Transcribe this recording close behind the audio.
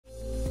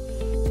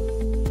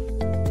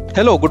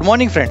Hello, good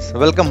morning friends.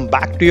 Welcome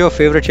back to your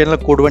favorite channel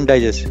Code1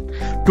 Digest.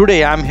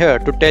 Today I am here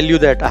to tell you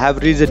that I have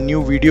released a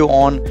new video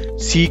on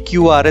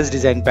CQRS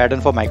design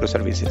pattern for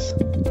microservices.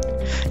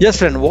 Yes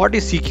friend, what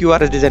is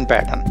CQRS design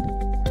pattern?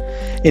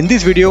 In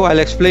this video I'll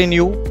explain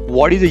you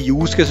what is the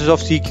use cases of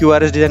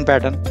CQRS design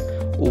pattern,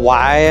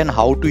 why and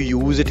how to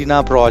use it in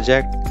our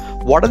project,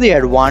 what are the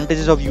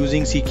advantages of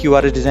using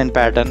CQRS design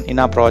pattern in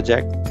our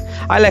project.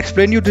 I'll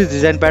explain you this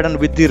design pattern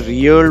with the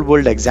real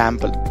world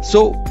example.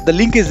 So the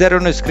link is there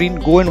on the screen.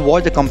 Go and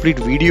watch the complete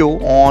video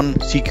on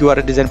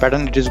CQRS design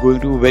pattern. It is going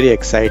to be very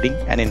exciting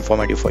and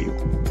informative for you.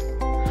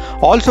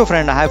 Also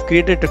friend, I have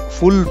created a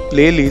full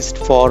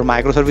playlist for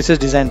microservices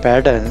design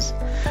patterns.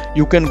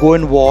 You can go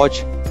and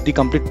watch the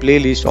complete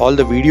playlist, all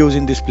the videos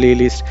in this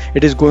playlist.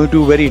 It is going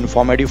to be very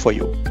informative for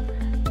you.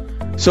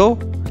 So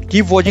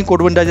keep watching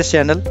Code1 Digest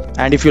channel,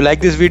 and if you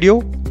like this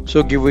video,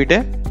 so give it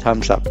a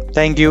thumbs up.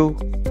 Thank you.